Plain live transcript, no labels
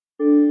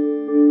Hello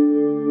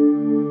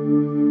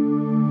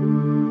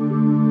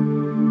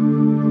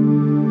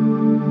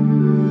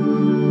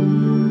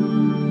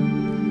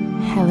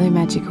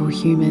magical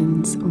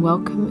humans,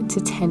 welcome to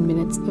 10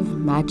 Minutes of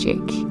Magic.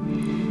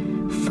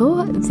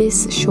 For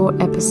this short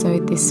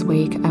episode this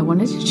week, I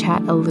wanted to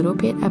chat a little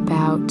bit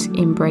about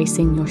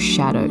embracing your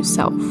shadow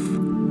self.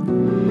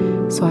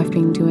 So I've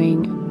been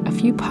doing a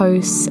few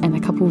posts and a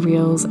couple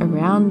reels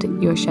around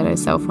your shadow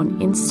self on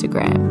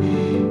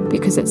Instagram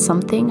because it's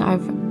something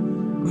I've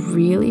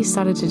really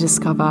started to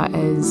discover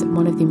as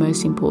one of the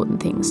most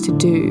important things to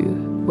do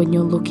when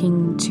you're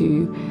looking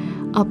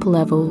to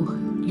up-level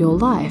your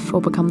life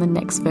or become the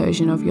next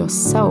version of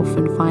yourself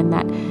and find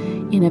that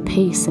inner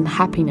peace and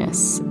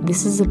happiness.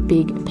 This is a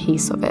big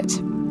piece of it.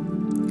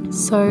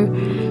 So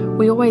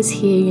we always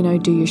hear,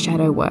 do your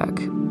shadow work.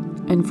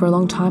 And for a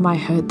long time I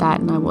heard that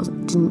and I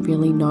didn't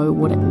really know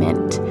what it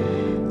meant.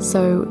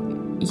 So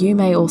you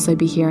may also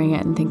be hearing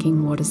it and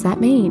thinking, what does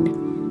that mean?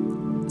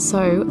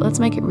 So let's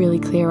make it really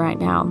clear right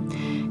now.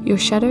 Your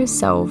shadow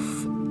self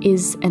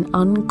is an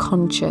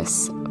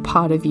unconscious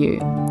part of you.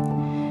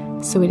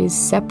 So it is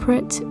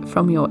separate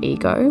from your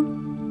ego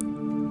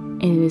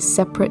and it is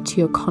separate to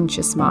your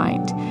conscious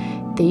mind.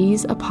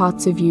 These are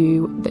parts of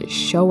you that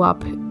show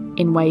up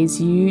in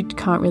ways you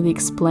can't really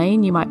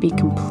explain. You might be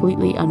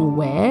completely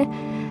unaware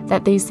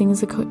that these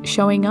things are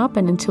showing up,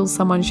 and until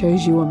someone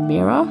shows you a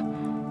mirror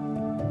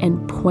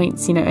and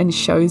points, and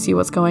shows you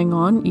what's going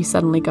on, you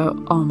suddenly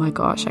go, oh my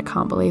gosh, I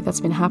can't believe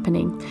that's been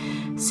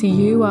happening. So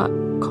you are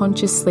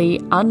consciously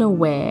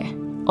unaware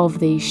of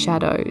these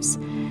shadows,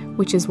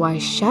 which is why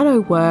shadow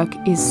work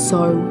is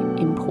so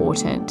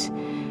important.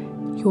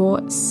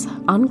 Your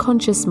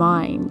unconscious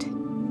mind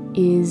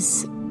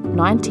is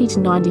 90 to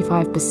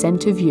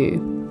 95% of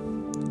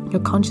you. Your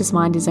conscious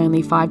mind is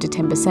only 5 to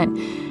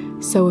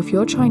 10%. So if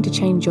you're trying to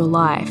change your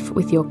life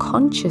with your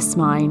conscious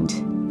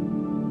mind,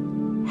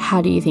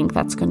 how do you think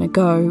that's going to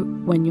go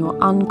when your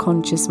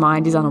unconscious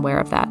mind is unaware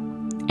of that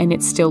and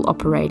it's still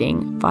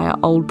operating via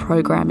old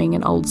programming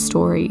and old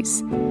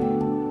stories?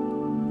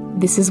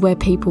 This is where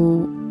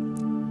people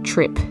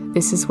trip.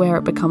 This is where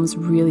it becomes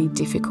really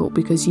difficult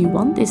because you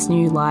want this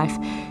new life.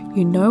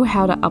 You know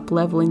how to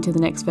up-level into the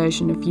next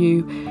version of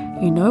you.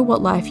 You know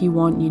what life you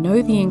want. You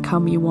know the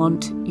income you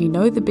want. You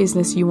know the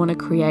business you want to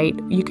create.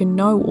 You can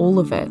know all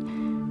of it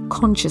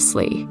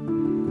consciously.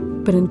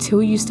 But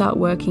until you start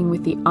working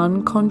with the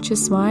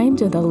unconscious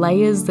mind or the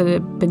layers that are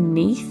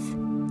beneath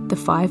the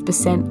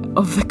 5%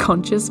 of the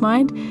conscious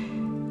mind,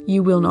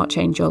 you will not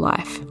change your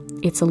life.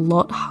 It's a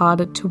lot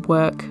harder to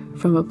work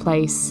from a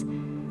place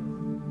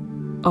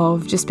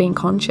of just being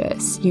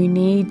conscious. You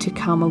need to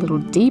come a little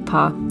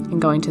deeper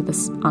and go into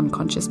this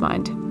unconscious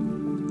mind.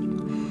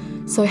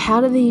 So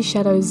how do these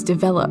shadows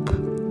develop?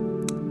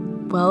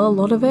 Well, a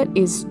lot of it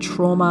is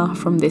trauma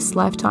from this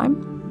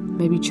lifetime,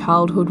 maybe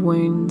childhood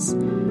wounds,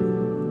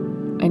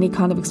 any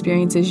kind of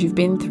experiences you've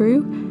been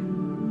through.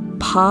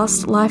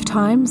 Past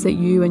lifetimes that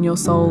you and your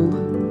soul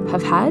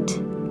have had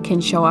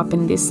can show up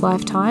in this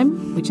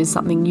lifetime, which is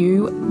something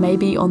you may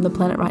be on the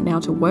planet right now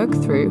to work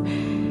through.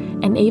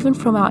 And even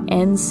from our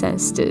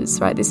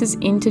ancestors, right? This is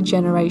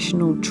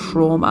intergenerational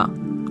trauma.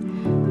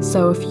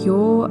 So if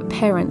your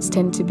parents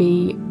tend to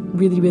be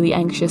really, really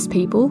anxious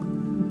people,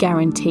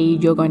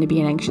 guaranteed you're going to be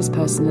an anxious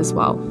person as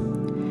well.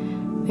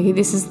 Okay,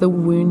 this is the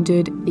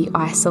wounded, the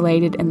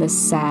isolated, and the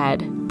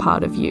sad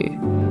part of you.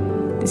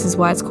 This is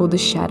why it's called the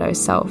shadow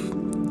self.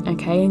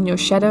 Okay, and your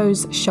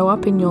shadows show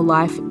up in your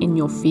life in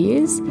your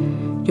fears,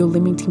 your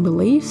limiting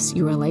beliefs,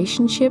 your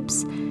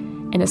relationships,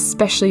 and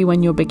especially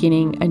when you're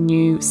beginning a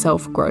new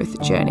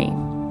self-growth journey.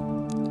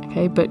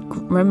 Okay, but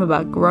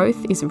remember,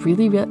 growth is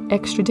really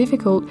extra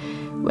difficult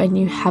when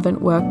you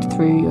haven't worked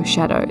through your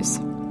shadows.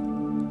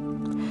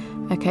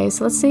 Okay,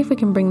 so let's see if we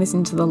can bring this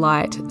into the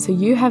light. So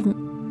you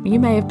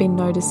may have been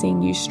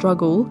noticing you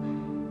struggle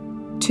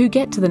to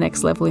get to the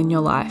next level in your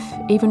life,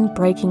 even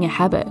breaking a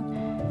habit.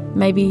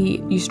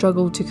 Maybe you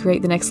struggle to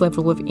create the next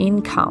level of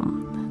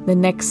income, the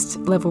next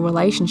level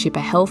relationship, a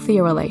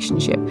healthier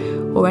relationship,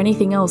 or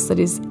anything else that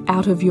is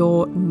out of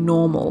your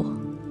normal,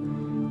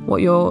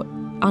 what your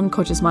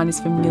unconscious mind is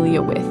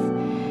familiar with.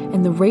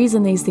 And the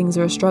reason these things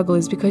are a struggle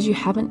is because you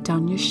haven't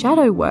done your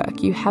shadow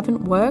work. You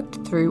haven't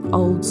worked through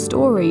old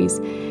stories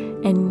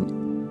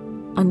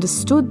and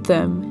understood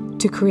them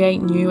to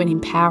create new and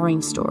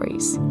empowering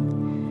stories.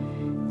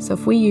 So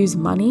if we use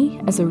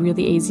money as a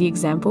really easy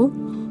example,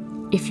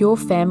 if your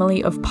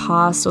family of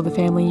past or the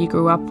family you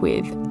grew up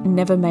with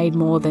never made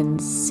more than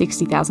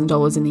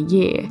 $60,000 in a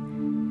year,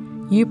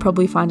 you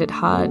probably find it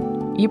hard.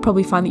 You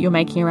probably find that you're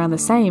making around the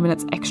same and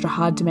it's extra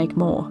hard to make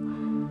more.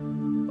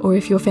 Or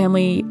if your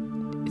family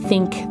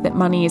think that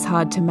money is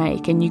hard to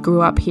make and you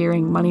grew up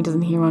hearing money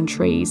doesn't hear on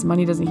trees,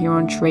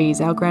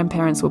 our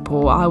grandparents were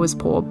poor, I was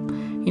poor,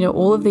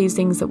 all of these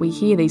things that we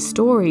hear, these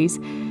stories,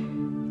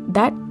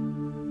 that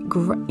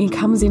it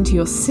comes into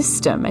your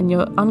system and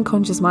your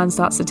unconscious mind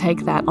starts to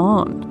take that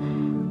on.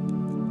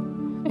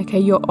 Okay,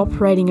 you're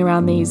operating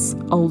around these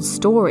old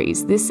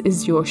stories. This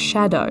is your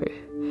shadow.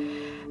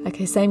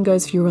 Okay, same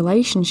goes for your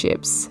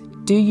relationships.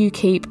 Do you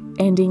keep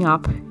ending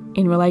up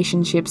in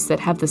relationships that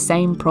have the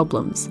same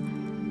problems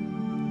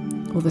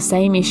or the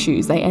same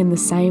issues. They end the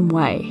same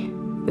way,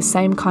 the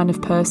same kind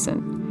of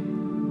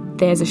person.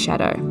 There's a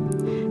shadow.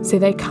 So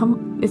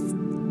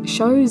it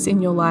shows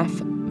in your life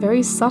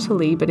very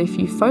subtly, but if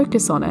you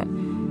focus on it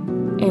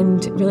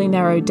and really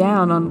narrow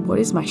down on what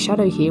is my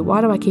shadow here,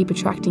 why do I keep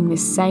attracting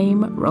this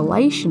same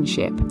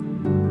relationship?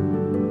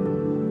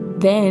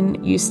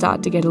 Then you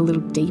start to get a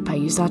little deeper.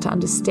 You start to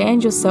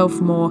understand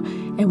yourself more.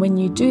 And when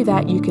you do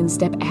that, you can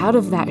step out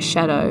of that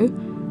shadow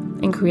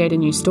and create a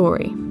new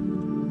story.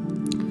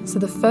 So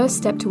the first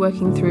step to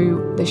working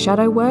through the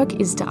shadow work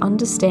is to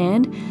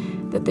understand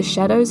that the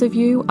shadows of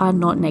you are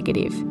not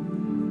negative.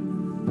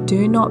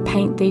 Do not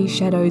paint these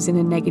shadows in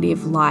a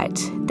negative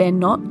light. They're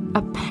not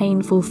a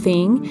painful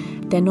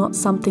thing. They're not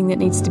something that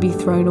needs to be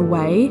thrown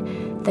away.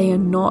 They are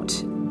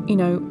not,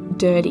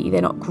 dirty.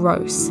 They're not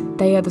gross.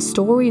 They are the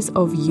stories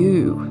of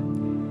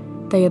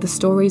you. They are the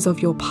stories of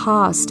your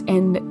past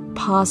and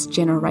past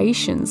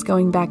generations,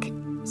 going back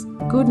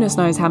goodness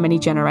knows how many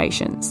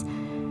generations.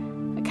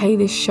 Okay,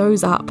 this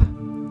shows up.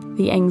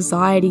 The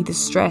anxiety, the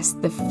stress,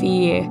 the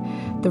fear,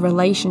 the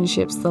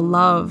relationships, the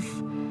love,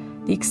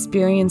 the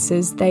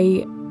experiences,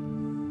 they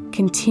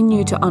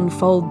continue to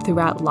unfold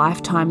throughout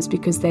lifetimes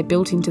because they're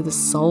built into the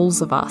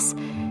souls of us.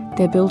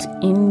 They're built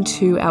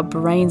into our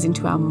brains,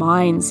 into our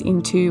minds,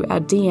 into our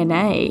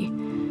DNA.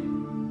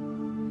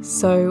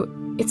 So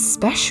it's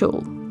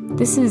special.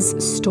 This is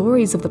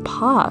stories of the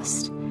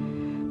past.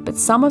 But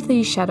some of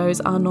these shadows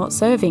are not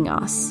serving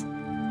us.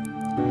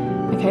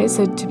 Okay,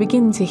 so to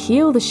begin to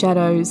heal the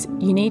shadows,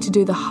 you need to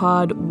do the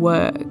hard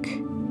work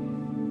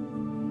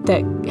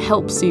that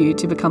helps you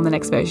to become the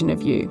next version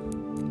of you.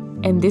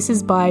 And this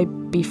is by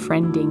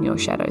befriending your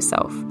shadow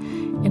self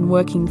and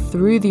working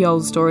through the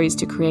old stories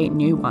to create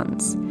new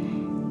ones.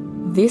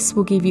 This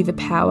will give you the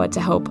power to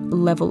help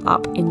level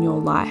up in your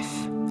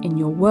life, in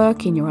your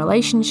work, in your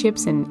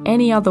relationships, and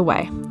any other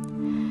way.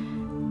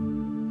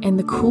 And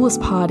the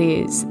coolest part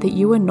is that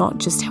you are not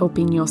just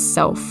helping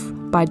yourself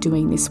by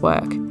doing this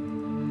work.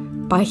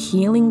 By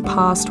healing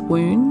past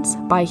wounds,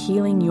 by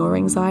healing your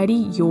anxiety,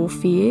 your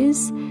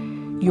fears,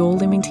 your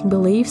limiting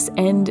beliefs,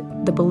 and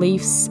the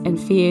beliefs and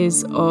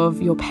fears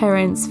of your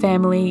parents,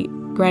 family,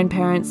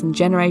 grandparents, and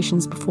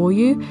generations before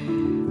you,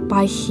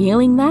 by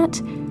healing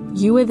that,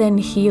 you are then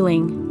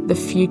healing the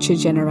future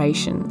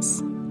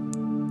generations.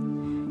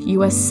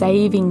 You are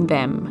saving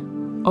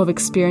them of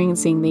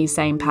experiencing these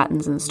same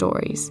patterns and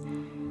stories.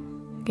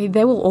 Okay,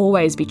 there will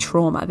always be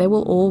trauma. There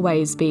will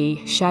always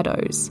be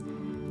shadows.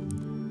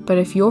 But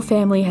if your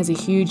family has a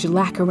huge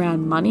lack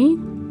around money,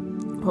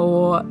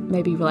 or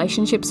maybe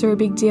relationships are a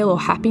big deal, or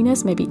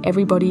happiness, maybe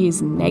everybody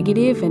is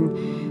negative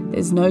and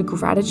there's no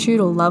gratitude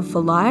or love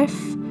for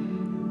life,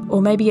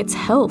 or maybe it's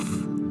health.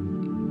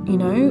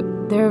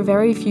 There are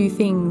very few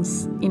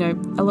things,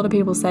 a lot of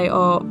people say,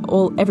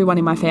 everyone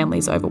in my family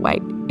is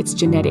overweight. It's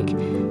genetic.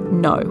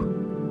 No.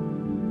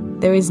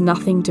 There is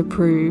nothing to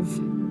prove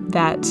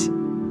that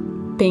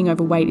being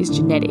overweight is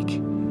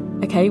genetic.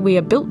 Okay, we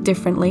are built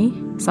differently.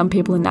 Some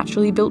people are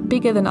naturally built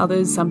bigger than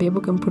others. Some people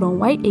can put on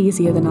weight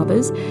easier than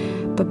others.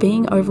 But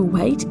being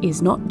overweight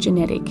is not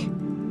genetic.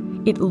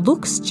 It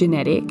looks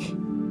genetic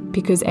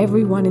because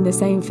everyone in the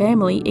same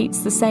family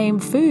eats the same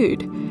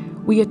food.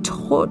 We are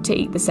taught to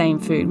eat the same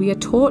food. We are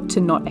taught to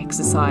not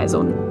exercise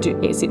or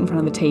sit in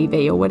front of the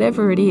TV or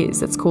whatever it is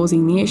that's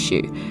causing the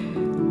issue.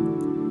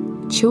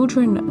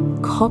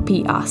 Children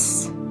copy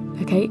us.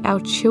 Okay,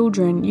 our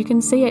children, you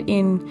can see it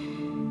in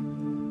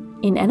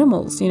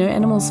animals.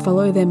 Animals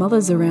follow their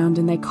mothers around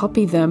and they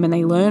copy them and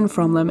they learn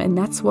from them, and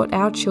that's what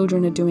our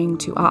children are doing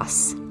to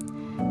us.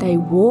 They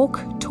walk,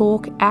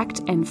 talk,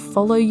 act, and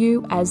follow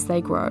you as they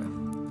grow.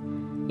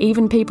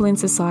 Even people in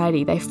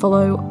society, they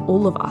follow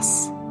all of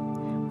us.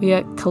 We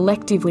are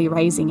collectively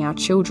raising our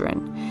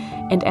children,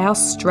 and our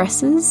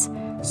stresses,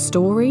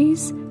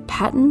 stories,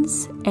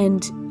 patterns,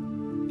 and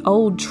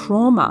old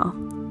trauma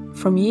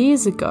from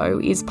years ago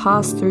is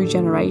passed through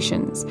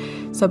generations.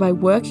 So by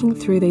working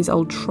through these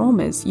old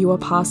traumas, you are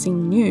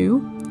passing new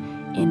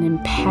and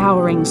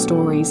empowering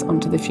stories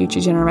onto the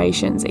future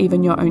generations,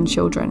 even your own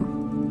children.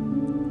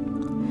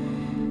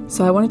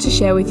 So I wanted to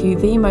share with you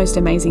the most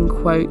amazing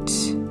quote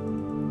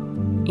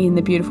in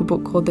the beautiful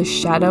book called The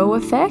Shadow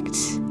Effect.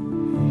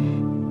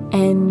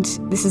 And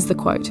this is the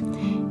quote: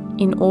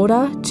 "In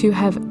order to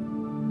have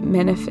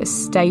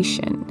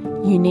manifestation,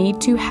 you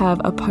need to have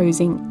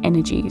opposing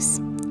energies.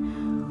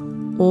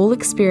 All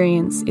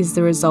experience is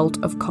the result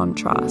of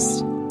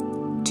contrast.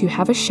 To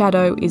have a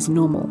shadow is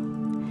normal.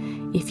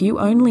 If you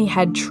only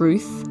had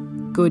truth,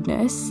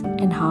 goodness,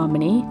 and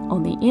harmony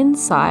on the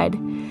inside,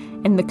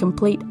 and the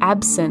complete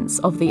absence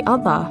of the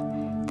other,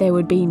 there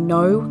would be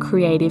no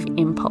creative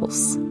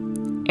impulse.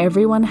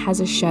 Everyone has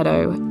a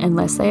shadow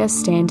unless they are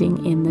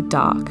standing in the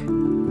dark."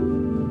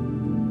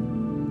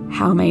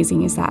 How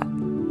amazing is that?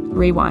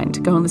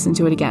 Rewind, go and listen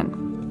to it again.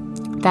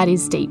 That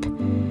is deep.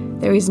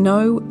 There is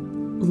no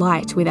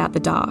light without the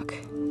dark.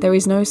 There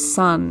is no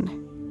sun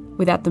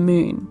without the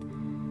moon.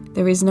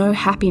 There is no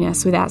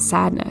happiness without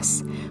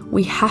sadness.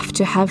 We have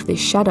to have this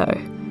shadow.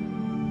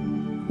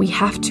 We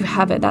have to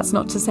have it. That's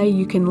not to say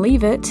you can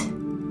leave it.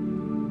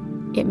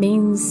 It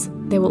means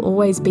there will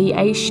always be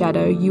a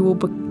shadow. You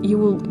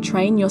will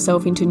train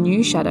yourself into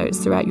new shadows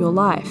throughout your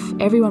life.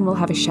 Everyone will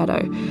have a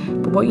shadow.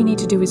 But what you need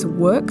to do is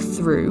work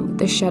through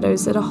the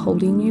shadows that are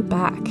holding you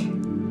back.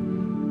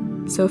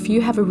 So if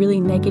you have a really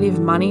negative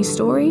money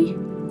story,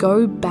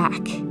 go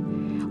back.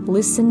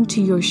 Listen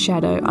to your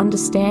shadow,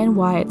 understand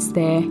why it's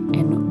there,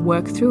 and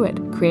work through it.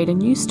 Create a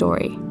new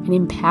story, an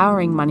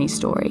empowering money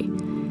story.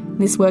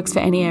 This works for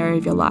any area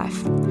of your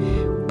life.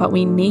 But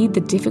we need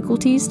the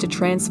difficulties to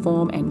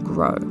transform and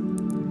grow.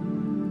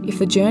 If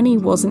the journey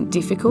wasn't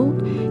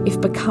difficult, if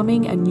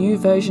becoming a new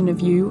version of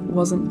you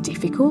wasn't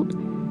difficult,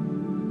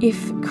 if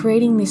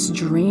creating this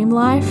dream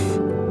life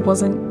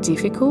wasn't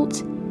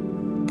difficult,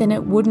 then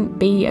it wouldn't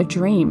be a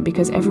dream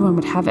because everyone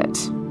would have it.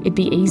 It'd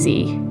be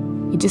easy.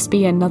 It'd just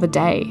be another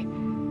day.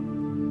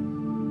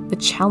 The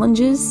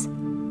challenges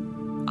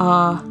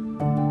are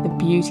the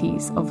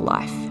beauties of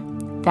life.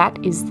 That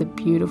is the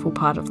beautiful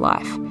part of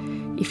life.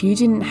 If you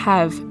didn't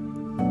have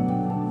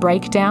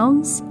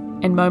breakdowns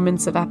and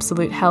moments of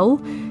absolute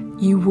hell,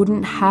 you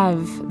wouldn't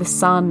have the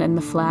sun and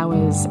the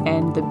flowers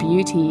and the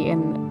beauty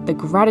and the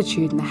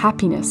gratitude and the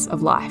happiness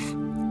of life.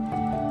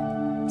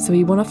 So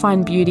we want to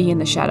find beauty in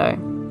the shadow.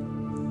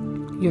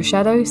 Your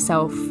shadow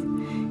self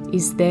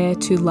is there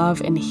to love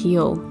and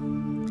heal.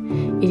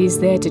 It is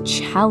there to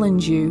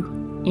challenge you,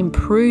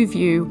 improve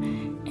you,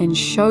 and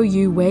show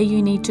you where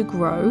you need to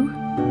grow,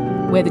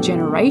 where the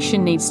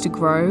generation needs to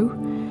grow,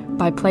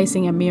 by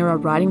placing a mirror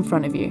right in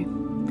front of you.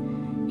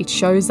 It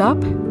shows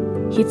up,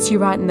 hits you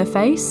right in the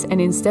face,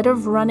 and instead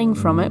of running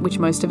from it, which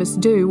most of us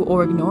do,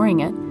 or ignoring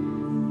it,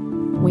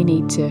 we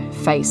need to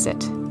face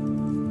it.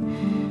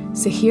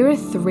 So here are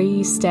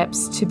 3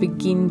 steps to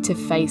begin to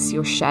face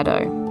your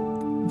shadow.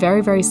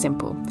 Very, very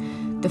simple.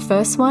 The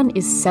first one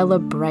is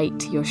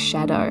celebrate your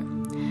shadow.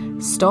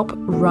 Stop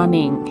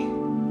running.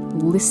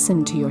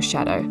 Listen to your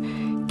shadow.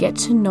 Get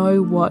to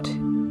know what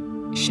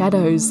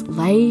shadows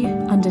lay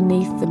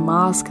underneath the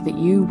mask that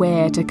you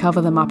wear to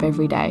cover them up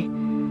every day.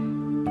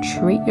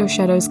 Treat your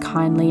shadows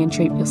kindly and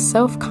treat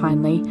yourself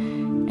kindly,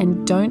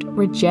 and don't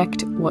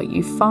reject what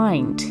you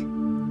find.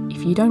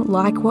 If you don't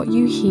like what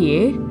you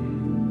hear,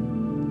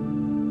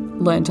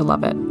 learn to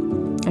love it.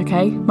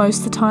 Okay? Most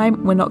of the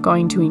time, we're not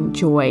going to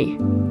enjoy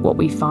what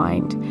we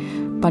find.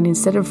 But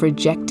instead of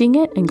rejecting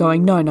it and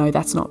going, no,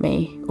 that's not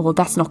me, or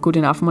that's not good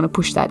enough, I'm going to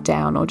push that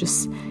down, or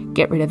just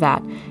get rid of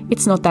that.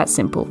 It's not that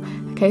simple.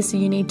 Okay, so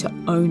you need to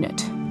own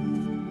it.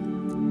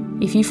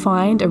 If you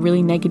find a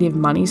really negative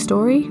money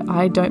story,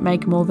 I don't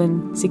make more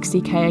than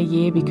 $60K a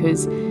year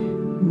because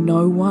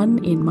no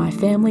one in my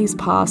family's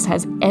past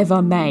has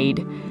ever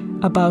made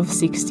above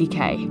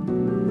 $60K.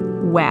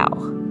 Wow.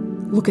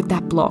 Look at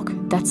that block.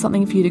 That's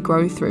something for you to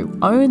grow through.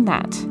 Own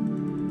that.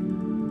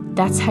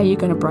 That's how you're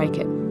going to break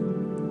it.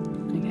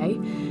 Okay.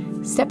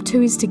 Step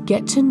 2 is to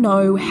get to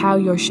know how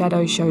your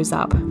shadow shows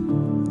up.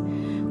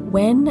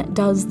 When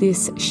does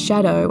this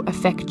shadow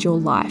affect your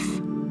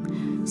life?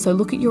 So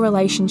look at your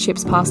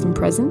relationships, past and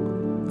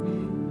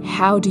present.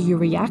 How do you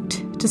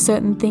react to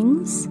certain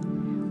things?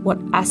 What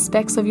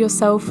aspects of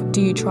yourself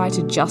do you try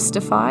to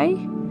justify?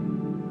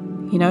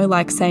 You know,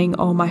 like saying,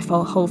 oh, my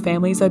whole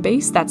family's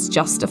obese, that's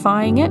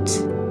justifying it.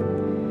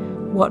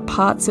 What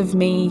parts of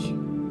me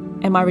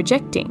am I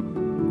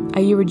rejecting?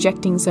 Are you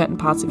rejecting certain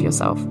parts of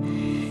yourself?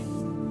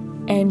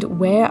 And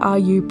where are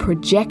you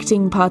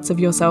projecting parts of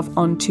yourself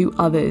onto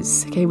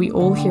others? Okay, we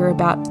all hear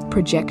about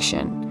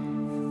projection.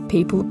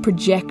 People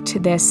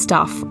project their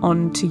stuff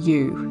onto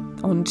you,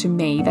 onto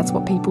me. That's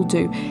what people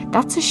do.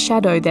 That's a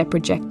shadow they're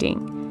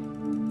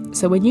projecting.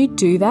 So when you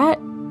do that,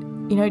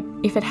 you know,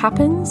 if it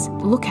happens,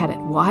 look at it.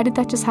 Why did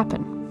that just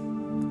happen?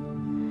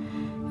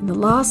 And the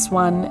last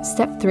one,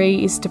 step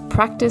 3, is to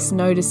practice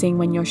noticing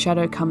when your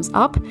shadow comes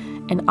up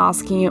and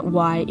asking it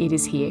why it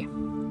is here.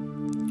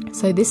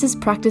 So this is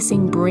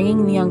practicing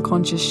bringing the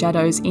unconscious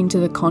shadows into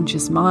the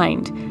conscious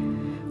mind.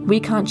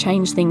 We can't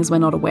change things we're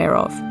not aware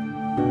of.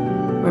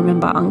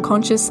 Remember,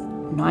 unconscious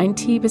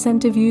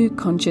 90% of you,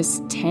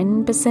 conscious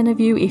 10% of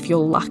you, if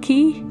you're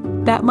lucky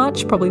that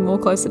much, probably more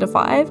closer to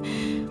 5.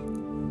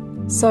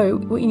 So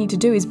what you need to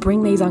do is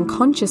bring these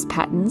unconscious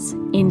patterns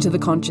into the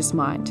conscious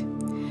mind.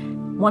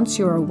 Once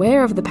you're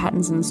aware of the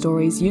patterns and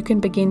stories, you can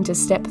begin to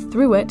step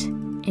through it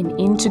and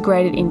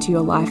integrate it into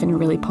your life in a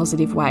really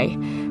positive way.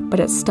 But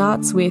it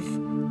starts with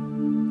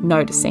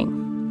noticing,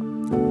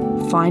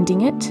 finding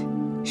it,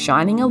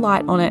 shining a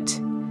light on it,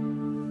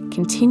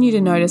 continue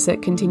to notice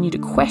it, continue to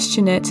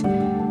question it,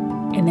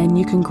 and then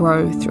you can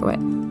grow through it.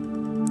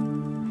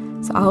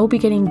 So I'll be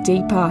getting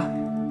deeper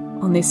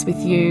on this with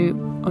you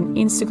on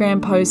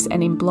Instagram posts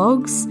and in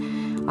blogs.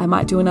 I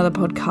might do another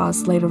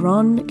podcast later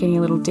on, getting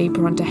a little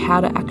deeper onto how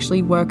to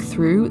actually work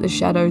through the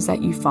shadows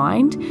that you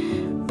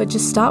find. But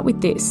just start with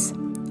this,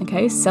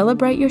 okay?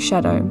 Celebrate your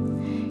shadow,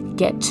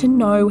 get to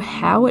know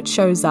how it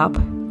shows up,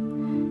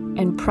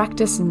 and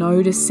practice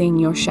noticing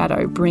your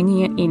shadow,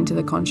 bringing it into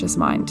the conscious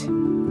mind.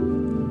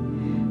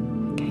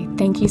 Okay,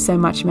 Thank you so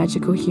much,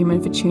 magical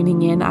human, for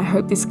tuning in. I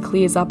hope this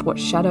clears up what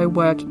shadow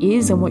work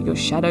is and what your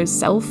shadow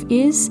self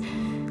is.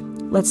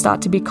 Let's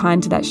start to be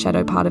kind to that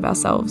shadow part of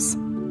ourselves.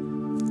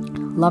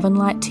 Love and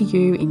light to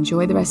you.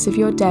 Enjoy the rest of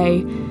your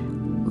day.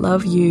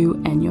 Love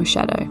you and your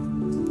shadow.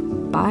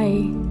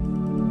 Bye.